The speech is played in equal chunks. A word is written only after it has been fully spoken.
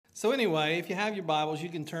So anyway, if you have your Bibles, you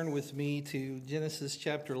can turn with me to Genesis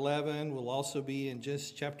chapter 11. We'll also be in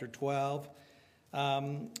just chapter 12.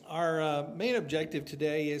 Our main objective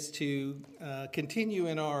today is to continue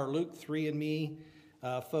in our Luke 3 and Me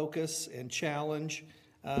focus and challenge.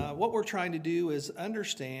 What we're trying to do is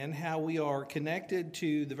understand how we are connected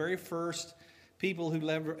to the very first people who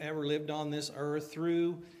ever lived on this earth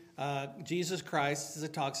through Jesus Christ, as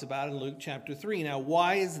it talks about in Luke chapter 3. Now,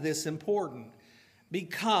 why is this important?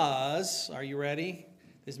 Because, are you ready?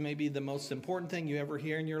 This may be the most important thing you ever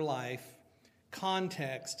hear in your life.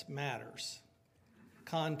 Context matters.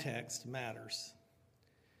 Context matters.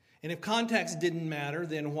 And if context didn't matter,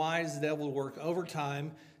 then why does the devil work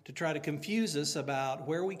overtime to try to confuse us about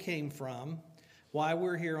where we came from, why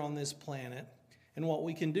we're here on this planet, and what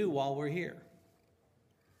we can do while we're here?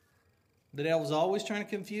 The devil's always trying to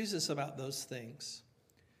confuse us about those things.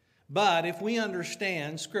 But if we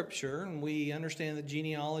understand Scripture and we understand the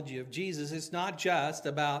genealogy of Jesus, it's not just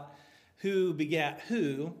about who begat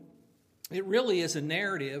who. It really is a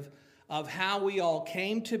narrative of how we all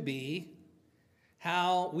came to be,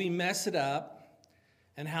 how we mess it up,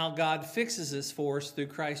 and how God fixes this for us through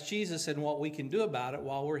Christ Jesus and what we can do about it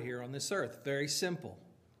while we're here on this earth. Very simple.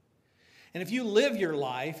 And if you live your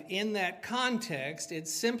life in that context, it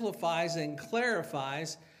simplifies and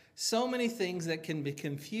clarifies so many things that can be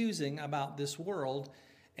confusing about this world.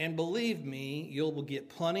 And believe me, you'll get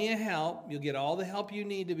plenty of help. You'll get all the help you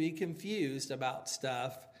need to be confused about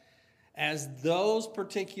stuff, as those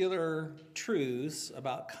particular truths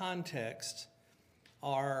about context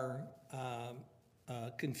are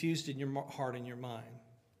confused in your heart and your mind.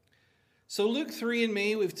 So Luke 3 and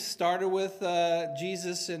Me, we've started with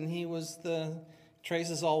Jesus, and he was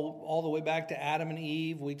traces all the way back to Adam and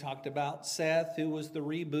Eve. We talked about Seth, who was the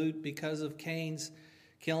reboot because of Cain's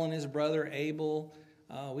killing his brother Abel.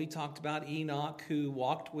 We talked about Enoch, who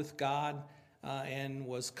walked with God and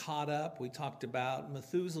was caught up. We talked about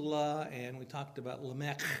Methuselah, and we talked about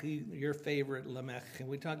Lamech, your favorite Lamech. And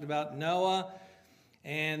we talked about Noah.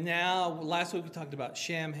 And now, last week we talked about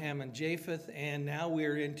Shem, Ham, and Japheth. And now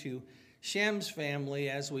we're into Shem's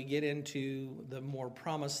family as we get into the more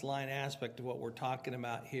promised land aspect of what we're talking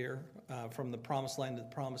about here, from the promised land to the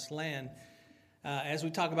promised land, as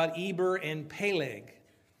we talk about Eber and Peleg.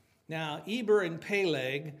 Now, Eber and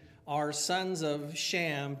Peleg are sons of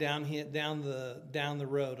Shem down the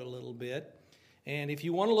road a little bit. And if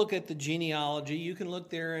you want to look at the genealogy, you can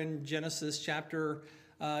look there in Genesis chapter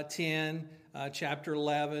 10, chapter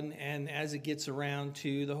 11, and as it gets around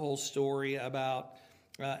to the whole story about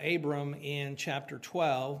Abram in chapter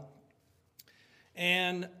 12.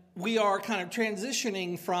 And we are kind of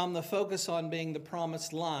transitioning from the focus on being the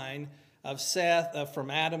promised line of Seth,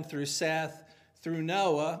 from Adam through Seth through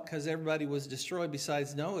Noah, because everybody was destroyed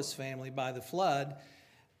besides Noah's family by the flood.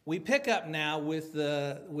 We pick up now with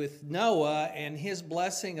Noah and his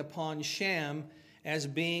blessing upon Shem as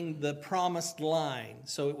being the promised line.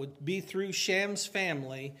 So it would be through Shem's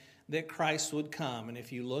family that Christ would come. And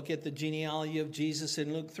if you look at the genealogy of Jesus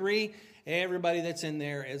in Luke 3, everybody that's in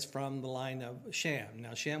there is from the line of Shem.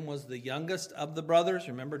 Now, Shem was the youngest of the brothers.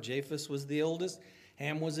 Remember, Japheth was the oldest.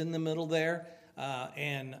 Ham was in the middle there.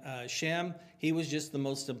 And Shem, he was just the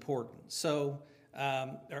most important. So,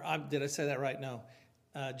 did I say that right? No.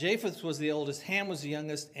 Japheth was the oldest, Ham was the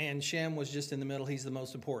youngest, and Shem was just in the middle. He's the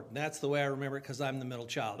most important. That's the way I remember it because I'm the middle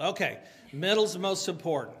child. Okay, middle's the most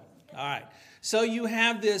important. All right. So you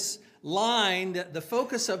have this line, the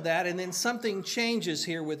focus of that, and then something changes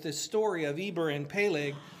here with this story of Eber and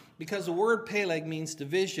Peleg, because the word Peleg means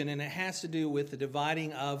division, and it has to do with the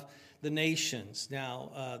dividing of the nations.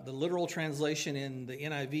 Now, the literal translation in the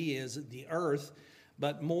NIV is the earth,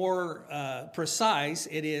 but more precise,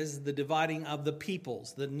 it is the dividing of the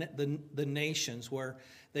peoples, the nations, where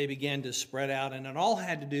they began to spread out. And it all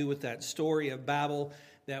had to do with that story of Babel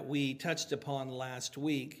that we touched upon last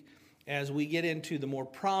week, as we get into the more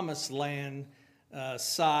promised land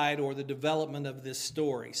side, or the development of this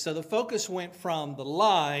story. So the focus went from the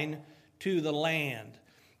line to the land.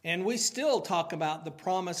 And we still talk about the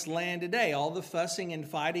promised land today. All the fussing and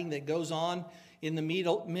fighting that goes on in the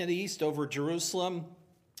Mideast over Jerusalem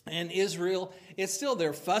and Israel, it's still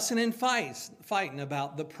they're fussing and fighting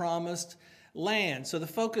about the promised land. So the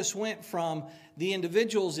focus went from the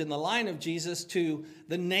individuals in the line of Jesus to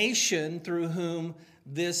the nation through whom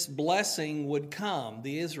this blessing would come,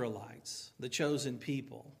 the Israelites, the chosen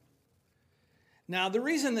people. Now, the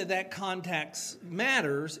reason that context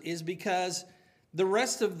matters is because the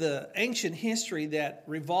rest of the ancient history that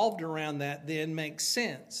revolved around that then makes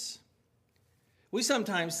sense. We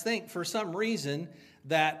sometimes think, for some reason,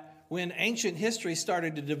 that when ancient history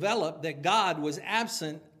started to develop, that God was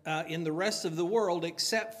absent in the rest of the world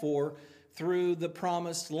except for through the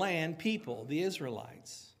promised land people, the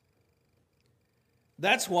Israelites.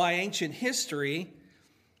 That's why ancient history,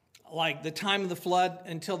 like the time of the flood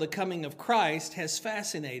until the coming of Christ, has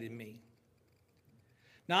fascinated me.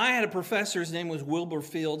 Now, I had a professor, his name was Wilbur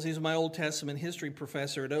Fields. He was my Old Testament history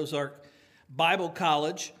professor at Ozark Bible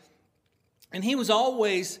College. And he was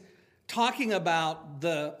always talking about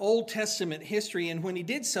the Old Testament history. And when he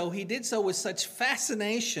did so with such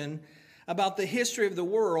fascination about the history of the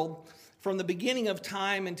world from the beginning of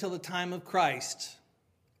time until the time of Christ.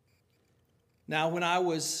 Now, when I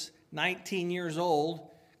was 19 years old,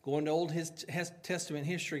 going to Old Testament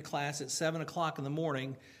history class at 7 o'clock in the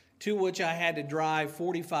morning, to which I had to drive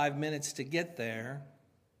 45 minutes to get there,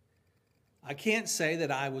 I can't say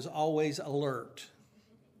that I was always alert.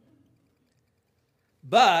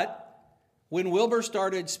 But when Wilbur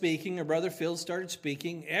started speaking, or Brother Fields started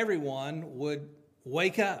speaking, everyone would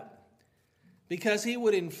wake up. Because he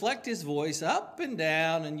would inflect his voice up and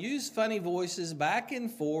down and use funny voices back and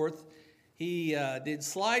forth. He did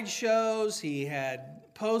slideshows, he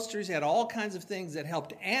had posters, he had all kinds of things that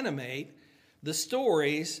helped animate the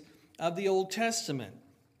stories of the Old Testament.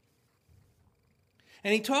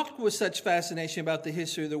 And he talked with such fascination about the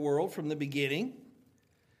history of the world from the beginning.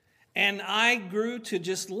 And I grew to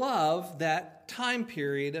just love that time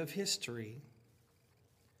period of history.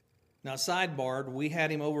 Now, sidebar, we had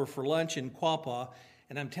him over for lunch in Quapaw,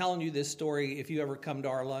 and I'm telling you this story, if you ever come to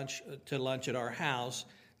our lunch at our house,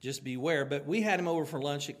 just beware. But we had him over for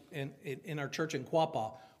lunch in our church in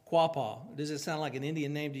Quapaw. Quapaw. Does it sound like an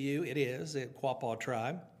Indian name to you? It is, the Quapaw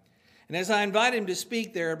tribe. And as I invited him to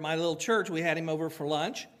speak there at my little church, we had him over for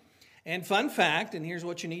lunch. And fun fact, and here's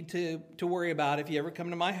what you need to worry about if you ever come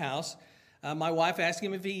to my house. My wife asked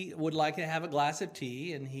him if he would like to have a glass of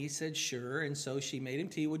tea, and he said sure. And so she made him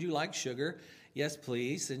tea. Would you like sugar? Yes,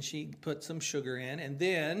 please. And she put some sugar in. And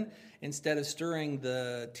then, instead of stirring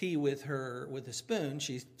the tea with a spoon,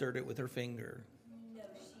 she stirred it with her finger. No,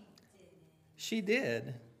 she didn't. She did.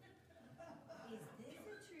 Is this a true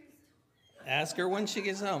story? Ask her when she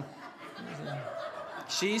gets home.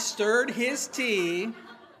 She stirred his tea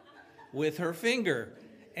with her finger,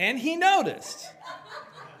 and he noticed.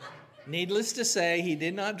 Needless to say, he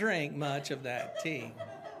did not drink much of that tea.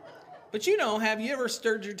 But have you ever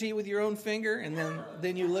stirred your tea with your own finger and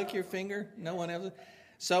then you lick your finger? No one ever.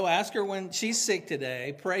 So ask her when she's sick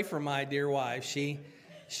today. Pray for my dear wife. She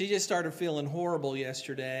just started feeling horrible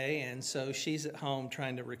yesterday, and so she's at home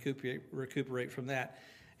trying to recuperate from that.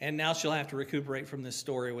 And now she'll have to recuperate from this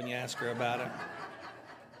story when you ask her about it.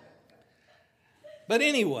 But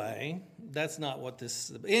anyway, that's not what this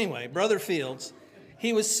is. Anyway, Brother Fields,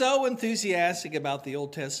 he was so enthusiastic about the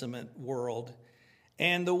Old Testament world.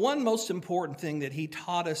 And the one most important thing that he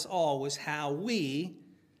taught us all was how we,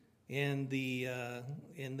 in the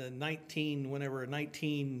 1970 or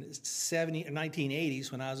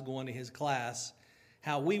 1980s, when I was going to his class,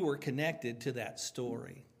 how we were connected to that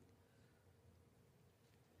story.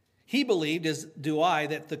 He believed, as do I,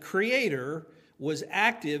 that the Creator was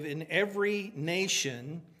active in every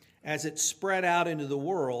nation as it spread out into the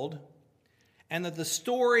world, and that the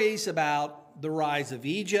stories about the rise of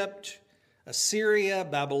Egypt, Assyria,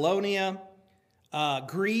 Babylonia,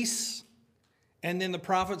 Greece, and then the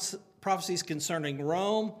prophecies concerning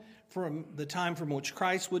Rome from the time from which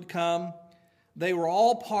Christ would come, they were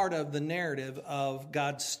all part of the narrative of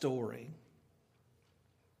God's story.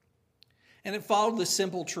 And it followed the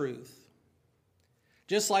simple truth.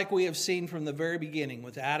 Just like we have seen from the very beginning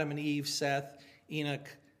with Adam and Eve, Seth, Enoch,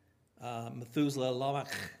 Methuselah,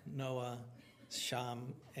 Lamech, Noah,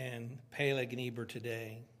 Shem, and Peleg and Eber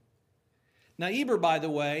today. Now, Eber, by the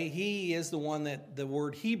way, he is the one that the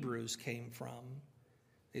word Hebrews came from.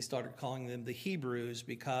 They started calling them the Hebrews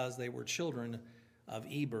because they were children of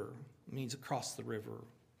Eber. It means across the river.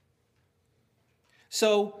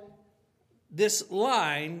 So, this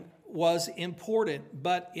line was important,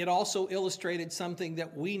 but it also illustrated something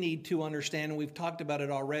that we need to understand, and we've talked about it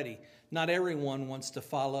already. Not everyone wants to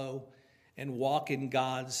follow and walk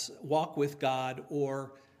with God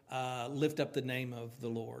or lift up the name of the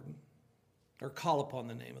Lord or call upon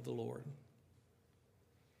the name of the Lord.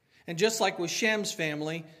 And just like with Shem's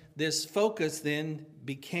family, this focus then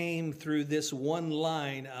became through this one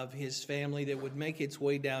line of his family that would make its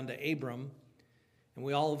way down to Abram. And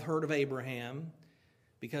we all have heard of Abraham,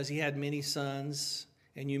 because he had many sons,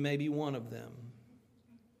 and you may be one of them.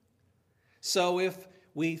 So if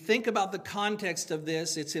we think about the context of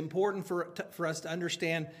this, it's important for us to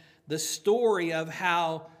understand the story of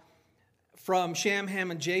how from Shem,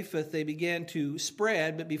 Ham, and Japheth they began to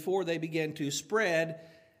spread, but before they began to spread,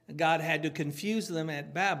 God had to confuse them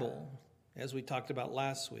at Babel, as we talked about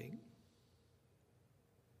last week.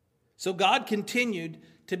 So God continued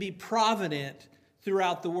to be provident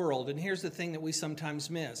throughout the world. And here's the thing that we sometimes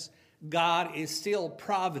miss. God is still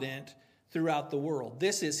provident throughout the world.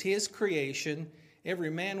 This is his creation. Every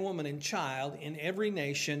man, woman, and child in every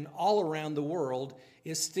nation all around the world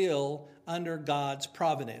is still under God's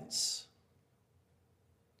providence.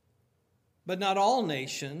 But not all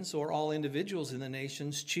nations or all individuals in the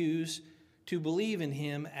nations choose to believe in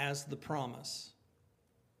him as the promise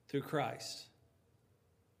through Christ.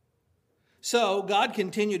 So God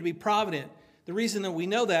continued to be provident. The reason that we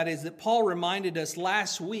know that is that Paul reminded us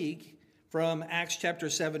last week from Acts chapter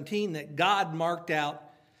 17 that God marked out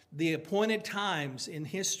the appointed times in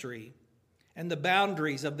history and the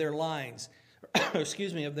boundaries of their lines,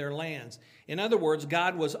 of their lands. In other words,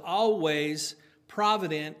 God was always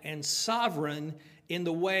provident and sovereign in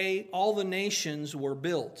the way all the nations were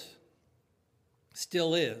built.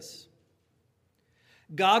 Still is.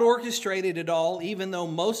 God orchestrated it all, even though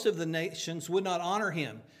most of the nations would not honor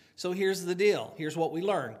him. So here's the deal. Here's what we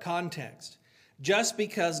learn. Context. Just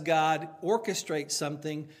because God orchestrates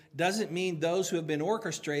something doesn't mean those who have been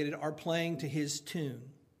orchestrated are playing to his tune.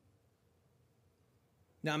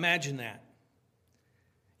 Now imagine that.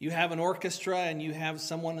 You have an orchestra and you have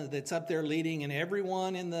someone that's up there leading, and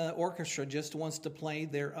everyone in the orchestra just wants to play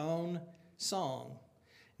their own song.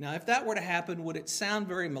 Now, if that were to happen, would it sound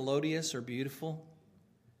very melodious or beautiful?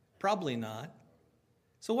 Probably not.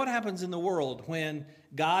 So what happens in the world when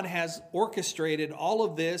God has orchestrated all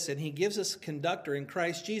of this and he gives us a conductor in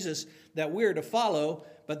Christ Jesus that we're to follow,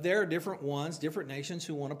 but there are different ones, different nations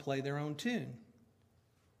who want to play their own tune?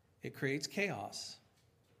 It creates chaos.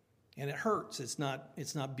 And it hurts. It's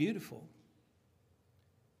not beautiful.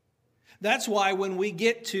 That's why when we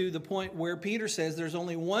get to the point where Peter says there's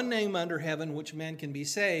only one name under heaven which men can be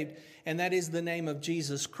saved, and that is the name of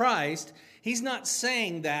Jesus Christ, he's not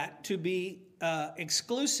saying that to be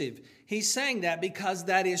exclusive. He's saying that because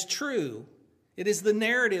that is true. It is the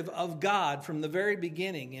narrative of God from the very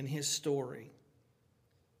beginning in his story.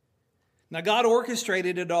 Now, God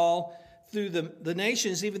orchestrated it all through the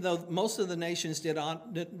nations, even though most of the nations did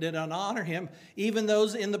not honor him. Even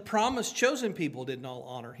those in the promised chosen people did not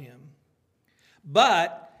honor him.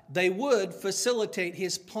 But they would facilitate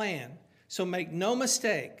his plan. So make no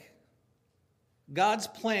mistake, God's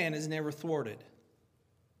plan is never thwarted.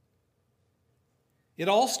 It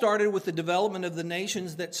all started with the development of the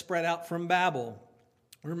nations that spread out from Babel.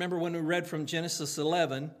 Remember when we read from Genesis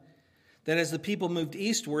 11, that as the people moved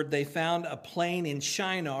eastward, they found a plain in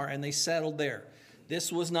Shinar and they settled there.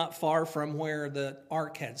 This was not far from where the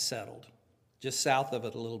ark had settled, just south of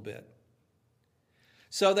it a little bit.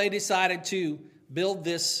 So they decided to build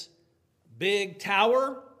this big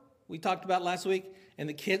tower we talked about last week, and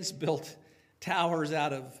the kids built towers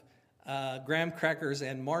out of graham crackers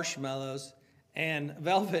and marshmallows and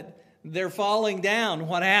velvet. They're falling down.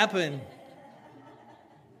 What happened?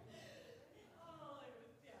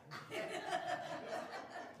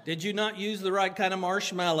 Did you not use the right kind of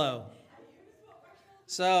marshmallow?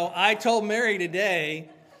 So I told Mary today,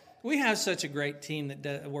 we have such a great team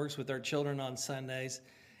that works with our children on Sundays.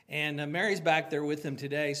 And Mary's back there with them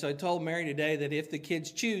today. So I told Mary today that if the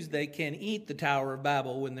kids choose, they can eat the Tower of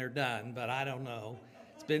Babel when they're done. But I don't know.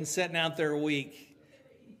 It's been sitting out there a week.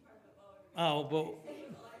 Oh, but...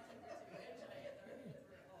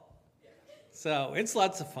 So it's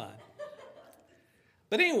lots of fun.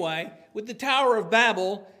 But anyway, with the Tower of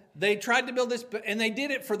Babel, they tried to build this, and they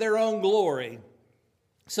did it for their own glory.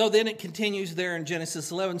 So then it continues there in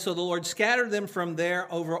Genesis 11. So the Lord scattered them from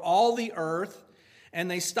there over all the earth,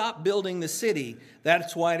 and they stopped building the city.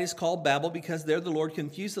 That's why it is called Babel, because there the Lord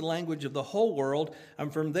confused the language of the whole world,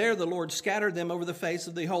 and from there the Lord scattered them over the face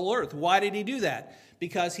of the whole earth. Why did he do that?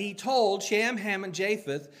 Because he told Shem, Ham, and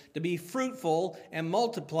Japheth to be fruitful and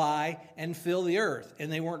multiply and fill the earth.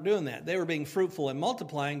 And they weren't doing that. They were being fruitful and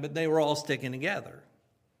multiplying, but they were all sticking together.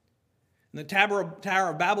 And the Tower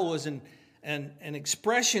of Babel was an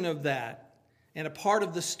expression of that and a part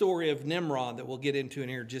of the story of Nimrod that we'll get into in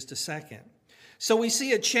here in just a second. So we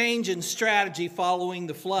see a change in strategy following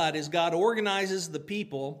the flood as God organizes the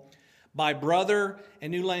people by brother and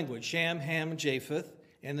new language, Shem, Ham, and Japheth,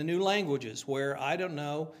 and the new languages where, I don't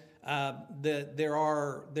know, there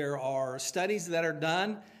are studies that are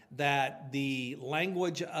done that the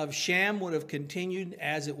language of Shem would have continued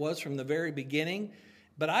as it was from the very beginning.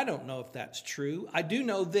 But I don't know if that's true. I do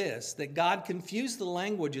know this, that God confused the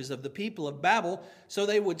languages of the people of Babel so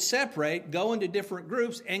they would separate, go into different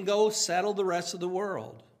groups, and go settle the rest of the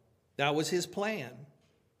world. That was his plan.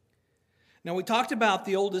 Now, we talked about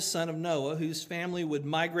the oldest son of Noah, whose family would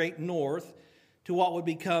migrate north to what would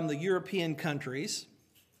become the European countries.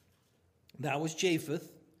 That was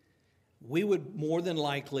Japheth. We would more than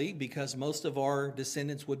likely, because most of our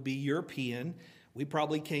descendants would be European, we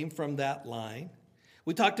probably came from that line.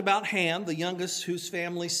 We talked about Ham, the youngest, whose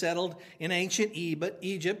family settled in ancient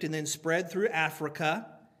Egypt and then spread through Africa.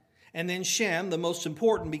 And then Shem, the most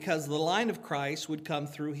important, because the line of Christ would come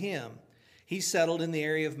through him. He settled in the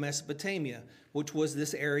area of Mesopotamia, which was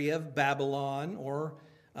this area of Babylon, or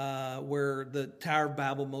where the Tower of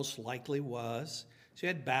Babel most likely was. So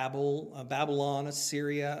you had Babylon,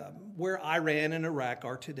 Assyria, where Iran and Iraq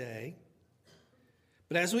are today.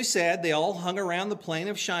 But as we said, they all hung around the plain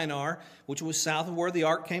of Shinar, which was south of where the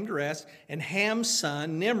ark came to rest. And Ham's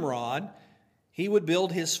son, Nimrod, he would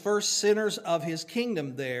build his first centers of his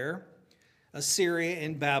kingdom there, Assyria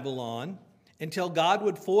and Babylon, until God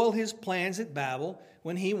would foil his plans at Babel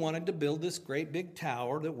when he wanted to build this great big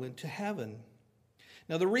tower that went to heaven.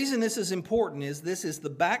 Now, the reason this is important is this is the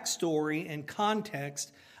backstory and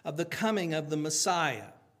context of the coming of the Messiah.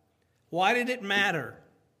 Why did it matter?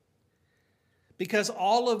 Because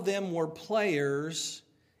all of them were players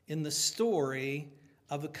in the story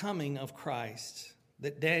of the coming of Christ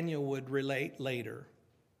that Daniel would relate later.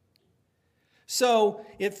 So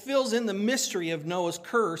it fills in the mystery of Noah's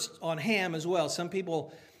curse on Ham as well. Some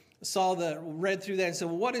people read through that and said,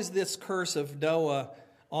 well, what is this curse of Noah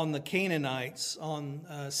on the Canaanites,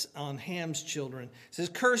 on Ham's children? It says,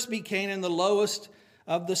 "Cursed be Canaan, the lowest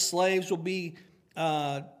of the slaves will be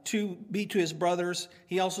to his brothers."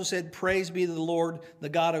 He also said, "Praise be to the Lord, the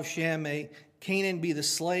God of Shem. May Canaan be the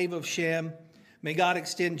slave of Shem. May God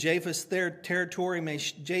extend Japheth's territory. May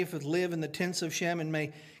Japheth live in the tents of Shem, and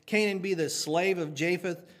may Canaan be the slave of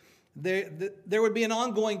Japheth." There would be an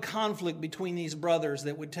ongoing conflict between these brothers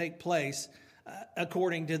that would take place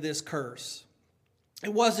according to this curse.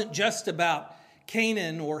 It wasn't just about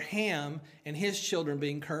Canaan or Ham and his children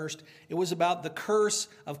being cursed. It was about the curse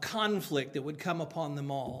of conflict that would come upon them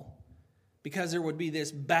all, because there would be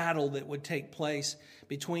this battle that would take place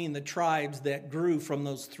between the tribes that grew from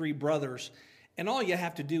those three brothers. And all you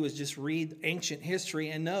have to do is just read ancient history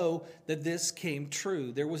and know that this came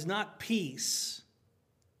true. There was not peace.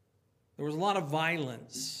 There was a lot of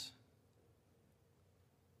violence.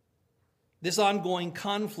 This ongoing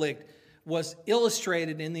conflict was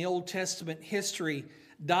illustrated in the Old Testament history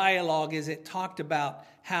dialogue as it talked about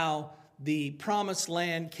how the promised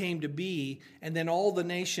land came to be, and then all the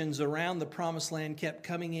nations around the promised land kept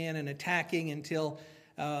coming in and attacking until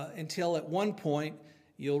at one point,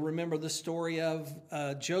 you'll remember the story of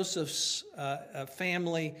Joseph's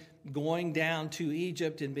family going down to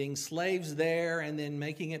Egypt and being slaves there and then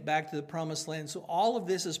making it back to the promised land. So all of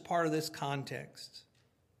this is part of this context.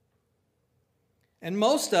 And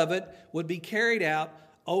most of it would be carried out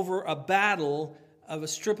over a battle of a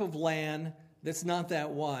strip of land that's not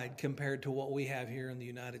that wide compared to what we have here in the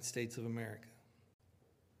United States of America.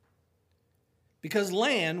 Because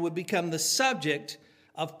land would become the subject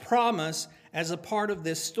of promise as a part of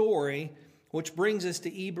this story, which brings us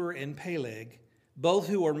to Eber and Peleg, both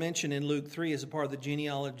who are mentioned in Luke 3 as a part of the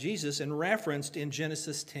genealogy of Jesus and referenced in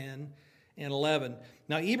Genesis 10 and 11.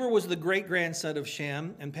 Now, Eber was the great-grandson of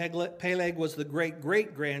Shem, and Peleg was the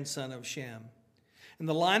great-great-grandson of Shem. And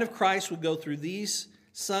the line of Christ would go through these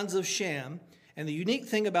sons of Shem. And the unique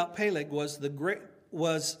thing about Peleg was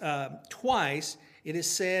twice it is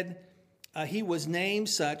said he was named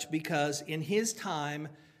such because in his time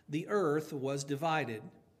the earth was divided.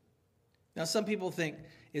 Now, some people think,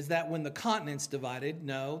 is that when the continents divided?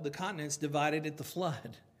 No, the continents divided at the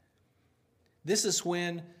flood. This is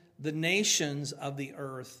when the nations of the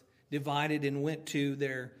earth divided and went to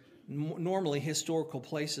their normally historical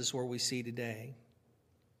places where we see today.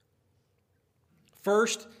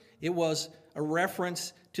 First, it was a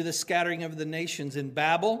reference to the scattering of the nations in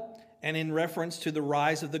Babel, and in reference to the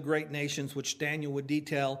rise of the great nations, which Daniel would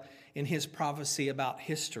detail in his prophecy about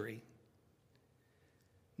history.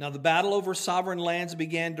 Now, the battle over sovereign lands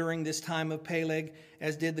began during this time of Peleg,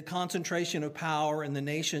 as did the concentration of power in the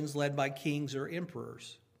nations led by kings or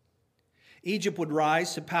emperors. Egypt would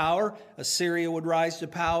rise to power, Assyria would rise to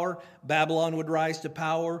power, Babylon would rise to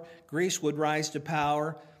power, Greece would rise to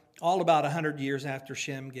power, all about 100 years after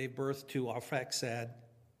Shem gave birth to Arphaxad.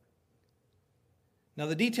 Now,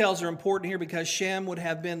 the details are important here because Shem would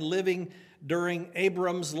have been living during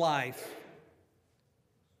Abram's life,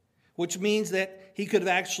 which means that he could have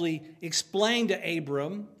actually explained to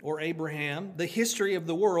Abram or Abraham the history of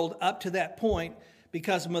the world up to that point,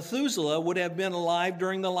 because Methuselah would have been alive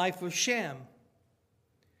during the life of Shem.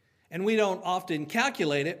 And we don't often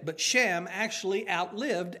calculate it, but Shem actually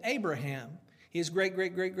outlived Abraham, his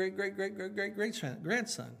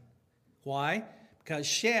great-great-great-great-great-great-great-grandson. Why? Because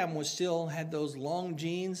Shem had those long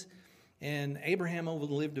genes, and Abraham only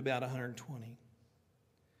lived about 120.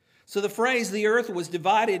 So the phrase, the earth was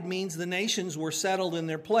divided, means the nations were settled in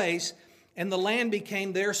their place, and the land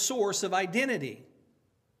became their source of identity.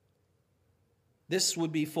 This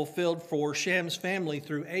would be fulfilled for Shem's family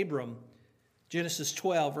through Abram. Genesis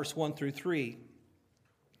 12, verse 1 through 3.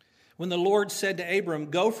 When the Lord said to Abram,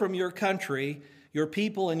 "Go from your country, your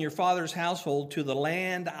people, and your father's household to the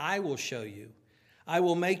land I will show you. I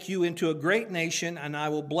will make you into a great nation, and I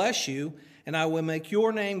will bless you, and I will make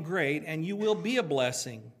your name great, and you will be a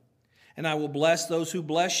blessing. And I will bless those who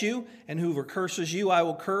bless you, and whoever curses you I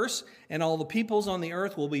will curse, and all the peoples on the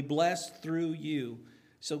earth will be blessed through you."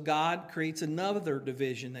 So God creates another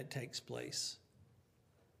division that takes place,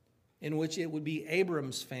 in which it would be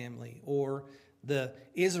Abram's family or the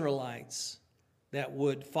Israelites that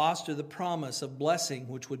would foster the promise of blessing,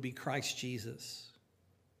 which would be Christ Jesus.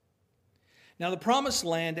 Now, the promised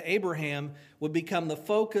land to Abraham would become the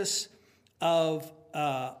focus of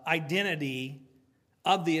identity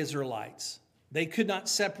of the Israelites. They could not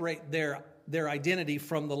separate their identity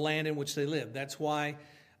from the land in which they lived. That's why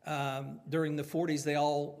during the 40s they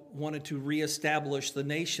all wanted to reestablish the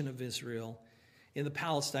nation of Israel in the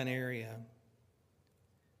Palestine area.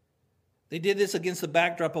 They did this against the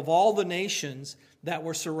backdrop of all the nations that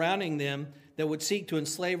were surrounding them that would seek to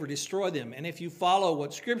enslave or destroy them. And if you follow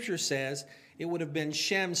what Scripture says, it would have been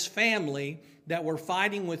Shem's family that were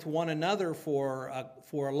fighting with one another for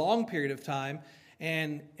a long period of time.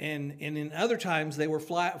 And in other times, they were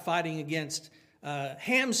fighting against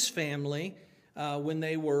Ham's family when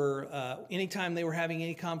they were, anytime they were having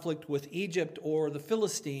any conflict with Egypt or the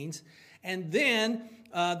Philistines. And then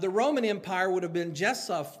the Roman Empire would have been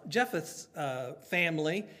Jephthah's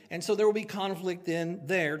family, and so there will be conflict in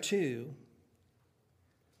there too.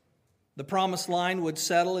 The promised line would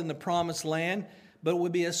settle in the promised land, but it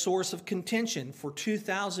would be a source of contention for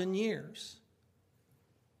 2,000 years.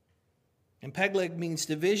 And Peleg means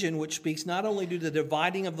division, which speaks not only to the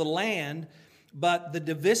dividing of the land, but the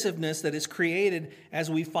divisiveness that is created as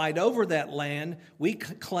we fight over that land, we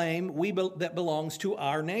claim that belongs to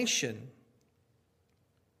our nation.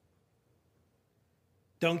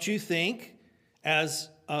 Don't you think, as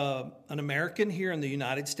an American here in the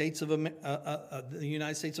United States of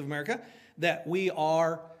America, that we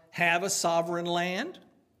have a sovereign land?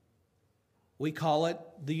 We call it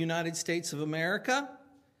the United States of America.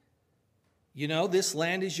 You know, this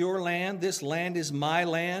land is your land. This land is my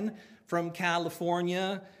land. From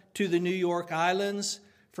California to the New York Islands,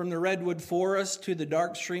 from the Redwood Forest to the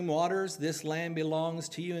Dark Stream waters, this land belongs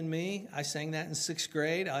to you and me. I sang that in 6th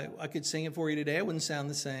grade. I could sing it for you today. It wouldn't sound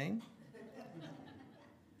the same.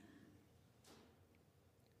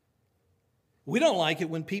 We don't like it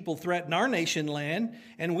when people threaten our nation land,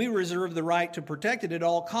 and we reserve the right to protect it at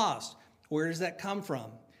all costs. Where does that come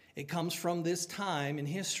from? It comes from this time in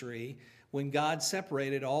history when God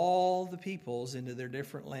separated all the peoples into their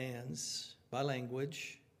different lands by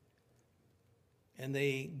language, and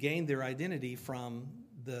they gained their identity from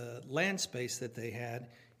the land space that they had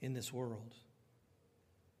in this world.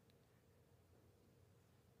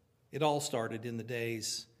 It all started in the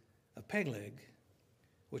days of Peleg,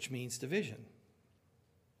 which means division.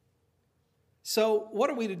 So what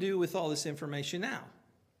are we to do with all this information now?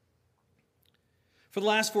 For the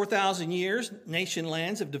last 4,000 years, nation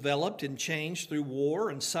lands have developed and changed through war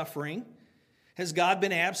and suffering. Has God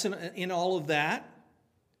been absent in all of that?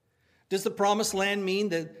 Does the promised land mean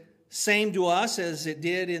the same to us as it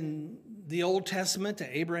did in the Old Testament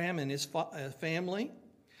to Abraham and his family?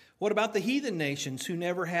 What about the heathen nations who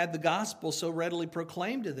never had the gospel so readily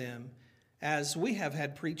proclaimed to them as we have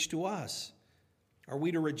had preached to us? Are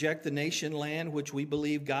we to reject the nation land which we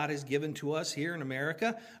believe God has given to us here in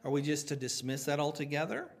America? Are we just to dismiss that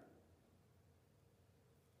altogether?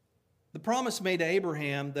 The promise made to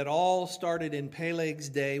Abraham that all started in Peleg's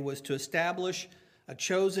day was to establish a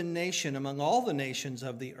chosen nation among all the nations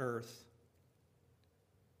of the earth.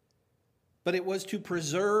 But it was to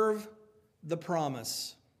preserve the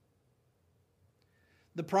promise.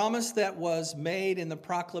 The promise that was made in the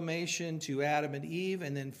proclamation to Adam and Eve,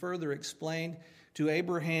 and then further explained to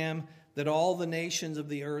Abraham that all the nations of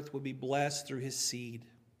the earth would be blessed through his seed.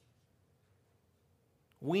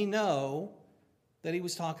 We know that he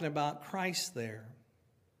was talking about Christ there.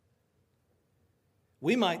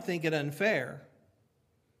 We might think it unfair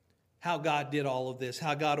how God did all of this,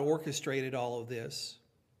 how God orchestrated all of this.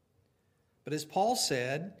 But as Paul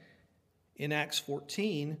said in Acts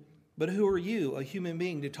 14, But who are you, a human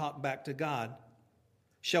being, to talk back to God?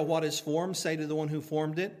 Shall what is formed say to the one who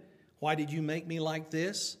formed it, why did you make me like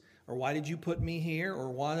this? Or why did you put me here? Or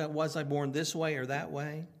why was I born this way or that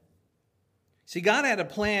way? See, God had a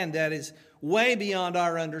plan that is way beyond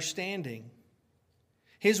our understanding.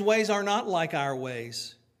 His ways are not like our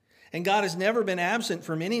ways. And God has never been absent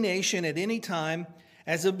from any nation at any time,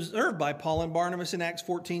 as observed by Paul and Barnabas in Acts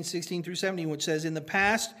 14, 16 through 17, which says, in the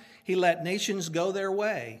past he let nations go their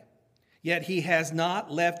way, yet he has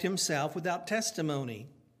not left himself without testimony.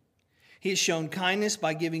 He has shown kindness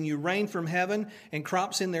by giving you rain from heaven and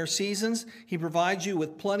crops in their seasons. He provides you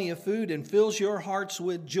with plenty of food and fills your hearts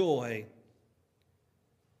with joy.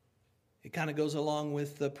 It kind of goes along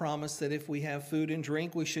with the promise that if we have food and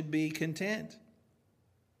drink, we should be content.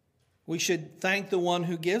 We should thank the one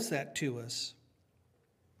who gives that to us.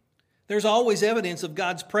 There's always evidence of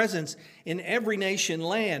God's presence in every nation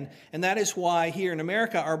land, and that is why here in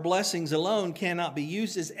America our blessings alone cannot be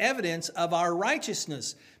used as evidence of our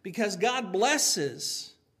righteousness, because God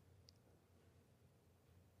blesses.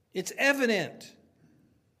 It's evident.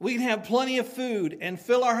 We can have plenty of food and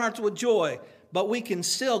fill our hearts with joy, but we can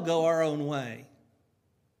still go our own way.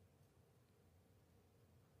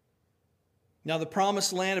 Now, the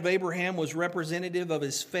promised land of Abraham was representative of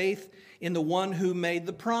his faith in the one who made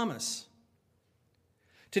the promise.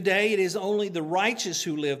 Today, it is only the righteous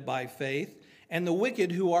who live by faith and the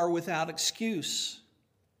wicked who are without excuse.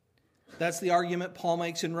 That's the argument Paul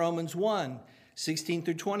makes in Romans 1, 16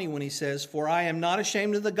 through 20, when he says, for I am not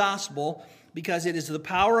ashamed of the gospel, because it is the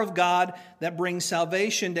power of God that brings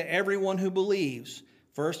salvation to everyone who believes,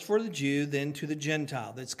 first for the Jew, then to the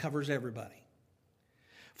Gentile. That covers everybody.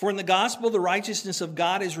 For in the gospel, the righteousness of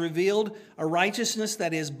God is revealed, a righteousness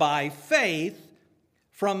that is by faith,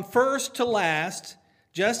 from first to last,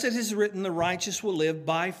 just as it is written, the righteous will live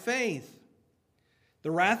by faith. The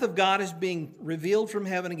wrath of God is being revealed from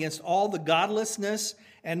heaven against all the godlessness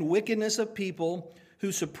and wickedness of people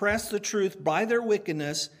who suppress the truth by their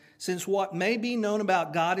wickedness, since what may be known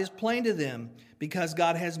about God is plain to them, because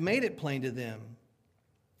God has made it plain to them.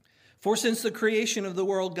 For since the creation of the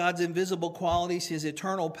world, God's invisible qualities, his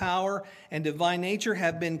eternal power and divine nature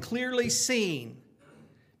have been clearly seen,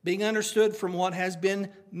 being understood from what has been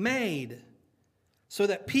made, so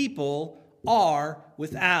that people are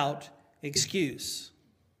without excuse.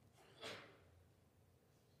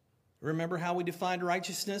 Remember how we defined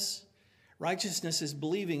righteousness? Righteousness is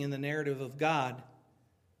believing in the narrative of God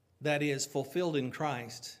that is fulfilled in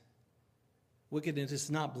Christ. Wickedness is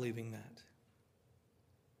not believing that.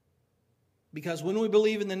 Because when we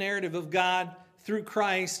believe in the narrative of God through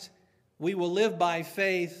Christ, we will live by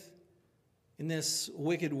faith in this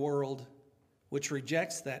wicked world which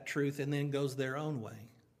rejects that truth and then goes their own way.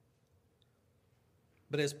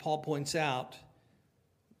 But as Paul points out,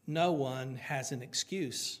 no one has an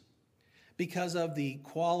excuse because of the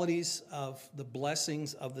qualities of the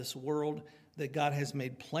blessings of this world that God has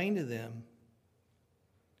made plain to them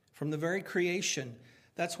from the very creation.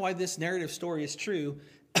 That's why this narrative story is true.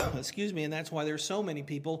 And that's why there's so many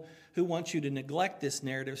people who want you to neglect this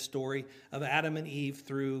narrative story of Adam and Eve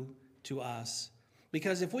through to us.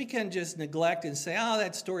 Because if we can just neglect and say,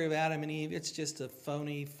 that story of Adam and Eve, it's just a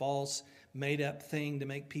phony, false, made-up thing to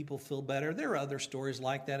make people feel better. There are other stories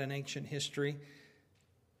like that in ancient history.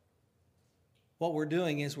 What we're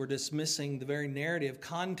doing is we're dismissing the very narrative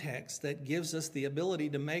context that gives us the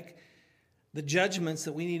ability to make the judgments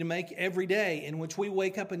that we need to make every day, in which we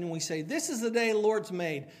wake up and we say, this is the day the Lord's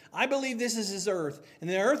made. I believe this is his earth, and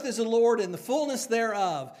the earth is the Lord and the fullness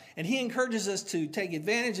thereof. And he encourages us to take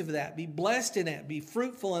advantage of that, be blessed in it, be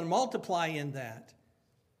fruitful and multiply in that.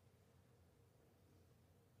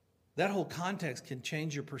 That whole context can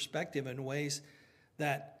change your perspective in ways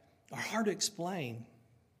that are hard to explain.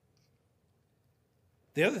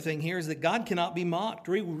 The other thing here is that God cannot be mocked.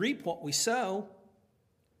 We reap what we sow.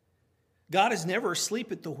 God is never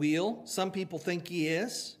asleep at the wheel. Some people think he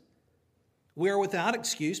is. We are without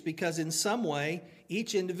excuse because in some way,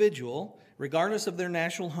 each individual, regardless of their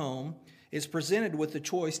national home, is presented with the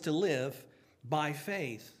choice to live by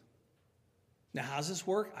faith. Now, how does this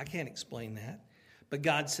work? I can't explain that. But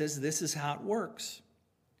God says this is how it works.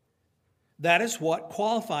 That is what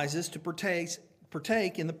qualifies us to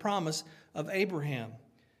partake in the promise of Abraham.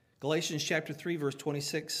 Galatians chapter 3, verse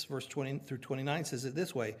 26, verse 20 through 29 says it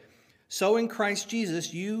this way. So in Christ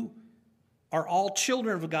Jesus, you are all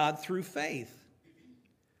children of God through faith.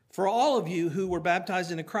 For all of you who were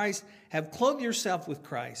baptized into Christ have clothed yourself with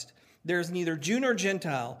Christ. There is neither Jew nor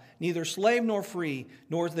Gentile, neither slave nor free,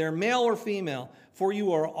 nor is there male or female, for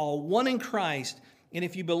you are all one in Christ. And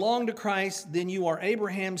if you belong to Christ, then you are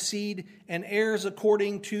Abraham's seed and heirs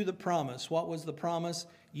according to the promise. What was the promise?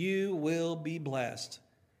 You will be blessed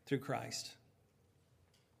through Christ.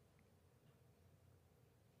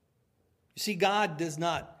 You see, God does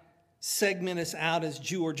not segment us out as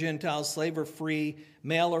Jew or Gentile, slave or free,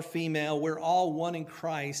 male or female. We're all one in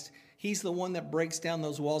Christ. He's the one that breaks down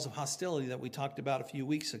those walls of hostility that we talked about a few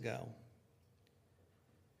weeks ago.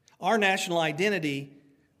 Our national identity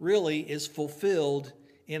really is fulfilled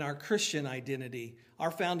in our Christian identity. Our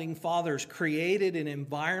founding fathers created an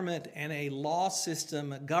environment and a law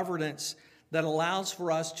system, a governance that allows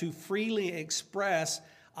for us to freely express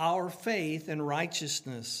our faith and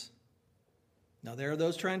righteousness. Now, there are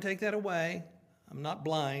those trying to take that away. I'm not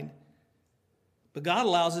blind. But God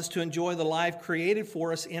allows us to enjoy the life created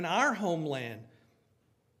for us in our homeland.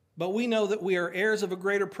 But we know that we are heirs of a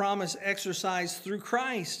greater promise exercised through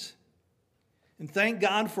Christ. And thank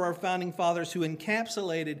God for our founding fathers who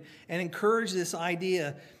encapsulated and encouraged this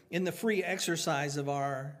idea in the free exercise of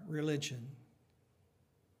our religion.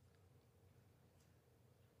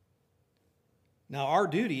 Now, our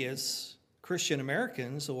duty as Christian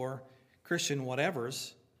Americans or Christian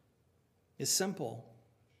whatevers is simple.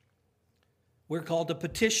 We're called to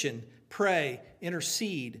petition, pray,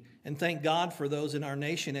 intercede, and thank God for those in our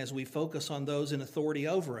nation as we focus on those in authority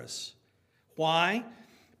over us. Why?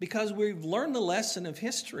 Because we've learned the lesson of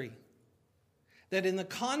history. That in the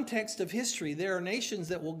context of history, there are nations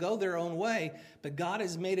that will go their own way, but God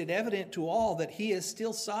has made it evident to all that He is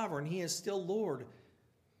still sovereign, He is still Lord.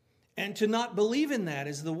 And to not believe in that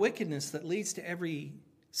is the wickedness that leads to every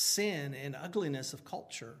sin and ugliness of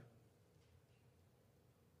culture.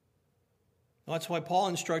 That's why Paul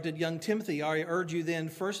instructed young Timothy, I urge you then,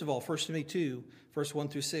 first of all, 1 Timothy 2, verse 1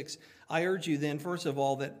 through 6, I urge you then, first of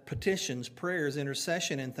all, that petitions, prayers,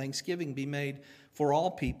 intercession, and thanksgiving be made for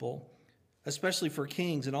all people, especially for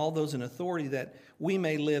kings and all those in authority, that we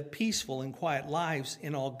may live peaceful and quiet lives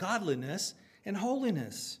in all godliness and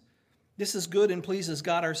holiness. This is good and pleases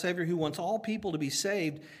God our Savior, who wants all people to be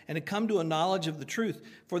saved and to come to a knowledge of the truth.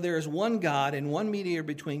 For there is one God and one mediator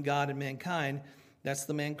between God and mankind, that's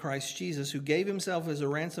the man Christ Jesus, who gave himself as a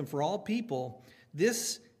ransom for all people.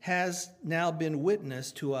 This has now been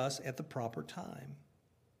witnessed to us at the proper time.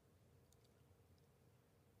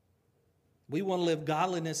 We want to live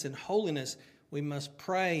godliness and holiness. We must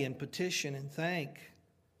pray and petition and thank.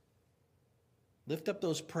 Lift up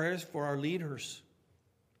those prayers for our leaders.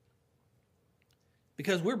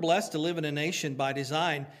 Because we're blessed to live in a nation by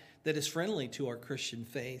design that is friendly to our Christian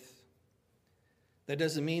faith. That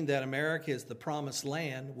doesn't mean that America is the promised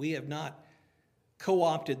land. We have not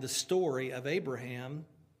co-opted the story of Abraham,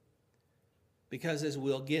 because as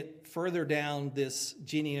we'll get further down this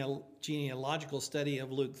genealogical study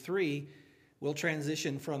of Luke 3, we'll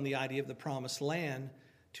transition from the idea of the promised land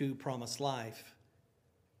to promised life.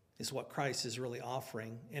 It's what Christ is really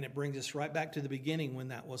offering. And it brings us right back to the beginning when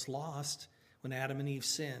that was lost, when Adam and Eve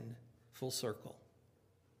sinned, full circle.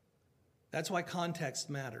 That's why context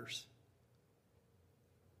matters.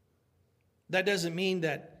 That doesn't mean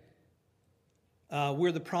that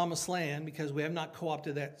we're the promised land, because we have not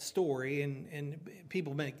co-opted that story, and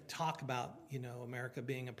people may talk about, America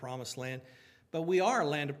being a promised land, but we are a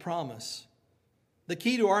land of promise. The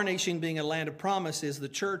key to our nation being a land of promise is the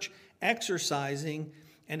church exercising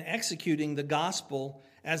and executing the gospel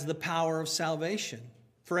as the power of salvation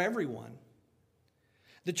for everyone.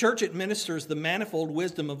 The church administers the manifold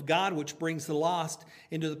wisdom of God, which brings the lost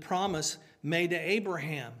into the promise made to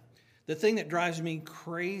Abraham. The thing that drives me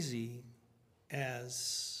crazy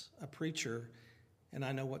as a preacher, and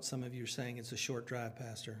I know what some of you are saying, it's a short drive,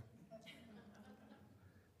 Pastor.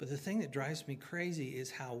 But the thing that drives me crazy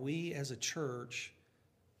is how we as a church,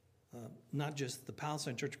 not just the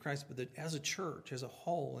Palestine Church of Christ, but as a church as a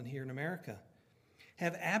whole and here in America,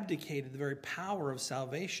 have abdicated the very power of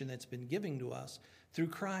salvation that's been given to us through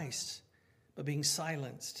Christ, but being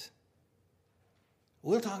silenced.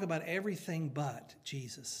 We'll talk about everything but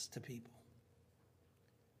Jesus to people.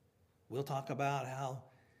 We'll talk about how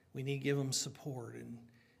we need to give them support and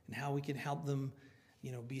how we can help them,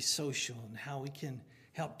 be social, and how we can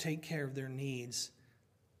help take care of their needs.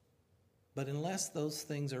 But unless those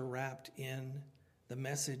things are wrapped in the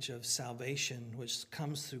message of salvation, which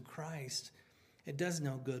comes through Christ, it does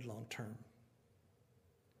no good long term.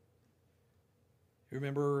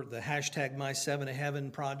 Remember the hashtag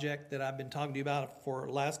My7toHeaven project that I've been talking to you about for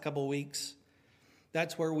the last couple of weeks?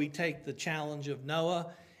 That's where we take the challenge of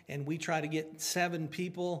Noah and we try to get 7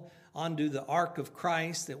 people onto the ark of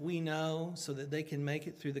Christ that we know, so that they can make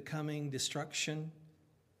it through the coming destruction.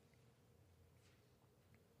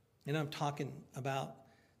 And I'm talking about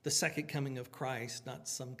the second coming of Christ, not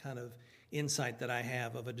some kind of insight that I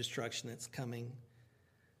have of a destruction that's coming.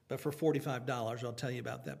 But for $45, I'll tell you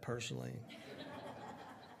about that personally.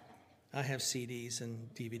 I have CDs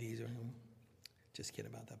and DVDs. Just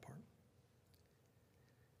kidding about that part.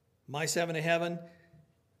 My Seven to Heaven,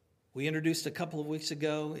 we introduced a couple of weeks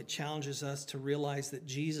ago. It challenges us to realize that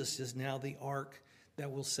Jesus is now the ark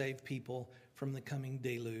that will save people from the coming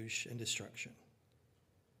deluge and destruction.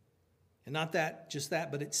 And not just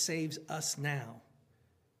that, but it saves us now.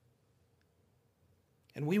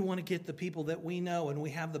 And we want to get the people that we know, and we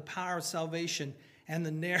have the power of salvation and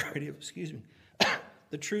the narrative,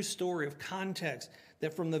 the true story of context,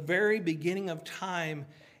 that from the very beginning of time,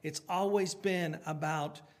 it's always been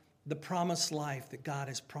about the promised life that God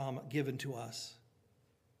has given to us.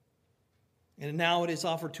 And now it is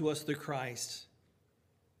offered to us through Christ.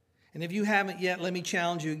 And if you haven't yet, let me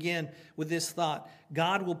challenge you again with this thought.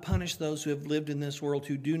 God will punish those who have lived in this world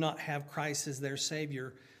who do not have Christ as their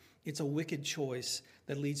Savior. It's a wicked choice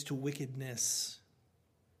that leads to wickedness.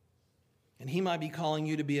 And he might be calling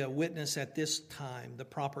you to be a witness at this time, the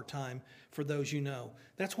proper time, for those you know.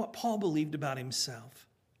 That's what Paul believed about himself.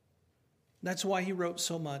 That's why he wrote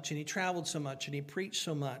so much, and he traveled so much, and he preached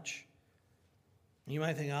so much. And you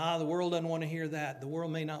might think, the world doesn't want to hear that. The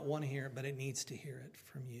world may not want to hear it, but it needs to hear it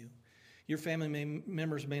from you. Your family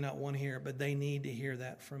members may not want to hear it, but they need to hear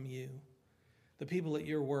that from you. The people at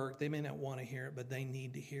your work, they may not want to hear it, but they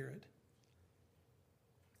need to hear it.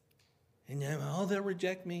 And then, they'll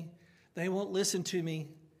reject me. They won't listen to me.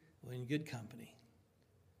 Well, in good company.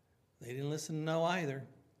 They didn't listen to no either.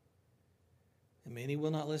 And many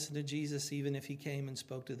will not listen to Jesus even if he came and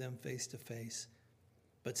spoke to them face to face.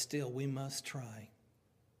 But still, we must try.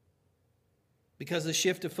 Because the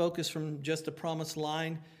shift of focus from just a promised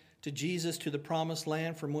line to Jesus to the promised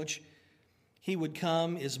land from which he would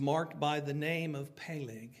come is marked by the name of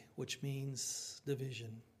Peleg, which means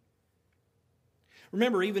division.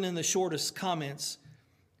 Remember, even in the shortest comments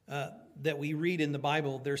that we read in the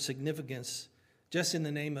Bible, their significance, just in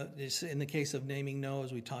the case of naming Noah,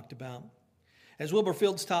 as we talked about. As Wilbur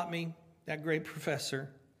Fields taught me, that great professor,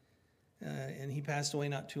 and he passed away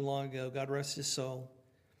not too long ago, God rest his soul,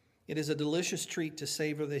 it is a delicious treat to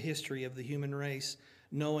savor the history of the human race,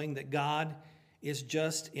 knowing that God is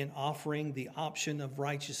just in offering the option of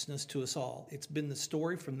righteousness to us all. It's been the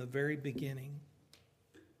story from the very beginning.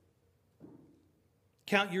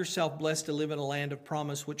 Count yourself blessed to live in a land of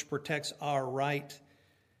promise which protects our right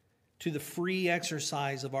to the free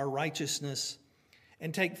exercise of our righteousness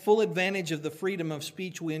and take full advantage of the freedom of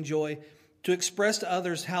speech we enjoy to express to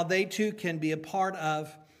others how they too can be a part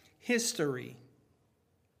of history,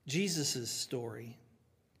 Jesus' story,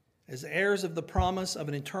 as heirs of the promise of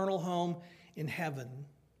an eternal home in heaven,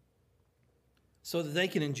 so that they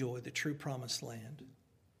can enjoy the true promised land,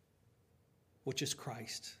 which is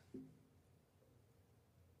Christ.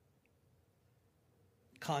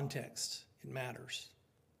 Context, it matters.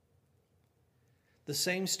 The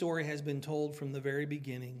same story has been told from the very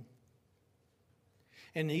beginning.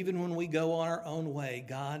 And even when we go on our own way,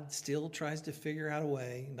 God still tries to figure out a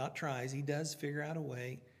way, not tries, he does figure out a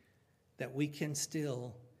way that we can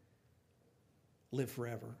still live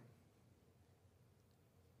forever.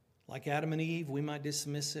 Like Adam and Eve, we might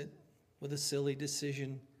dismiss it with a silly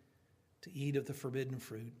decision to eat of the forbidden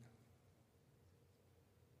fruit.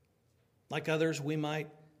 Like others, we might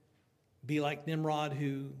be like Nimrod,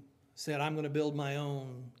 who said, I'm going to build my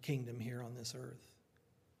own kingdom here on this earth.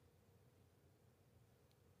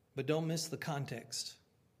 But don't miss the context.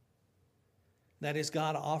 That is,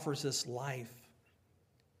 God offers us life.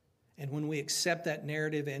 And when we accept that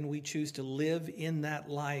narrative and we choose to live in that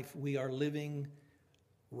life, we are living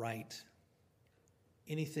right.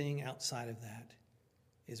 Anything outside of that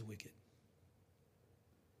is wicked.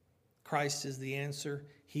 Christ is the answer.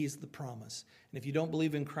 He's the promise. And if you don't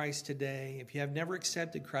believe in Christ today, if you have never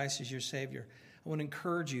accepted Christ as your Savior, I want to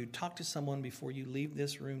encourage you, talk to someone before you leave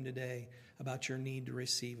this room today about your need to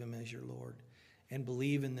receive him as your Lord. And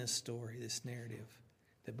believe in this story, this narrative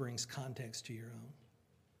that brings context to your own.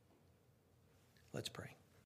 Let's pray.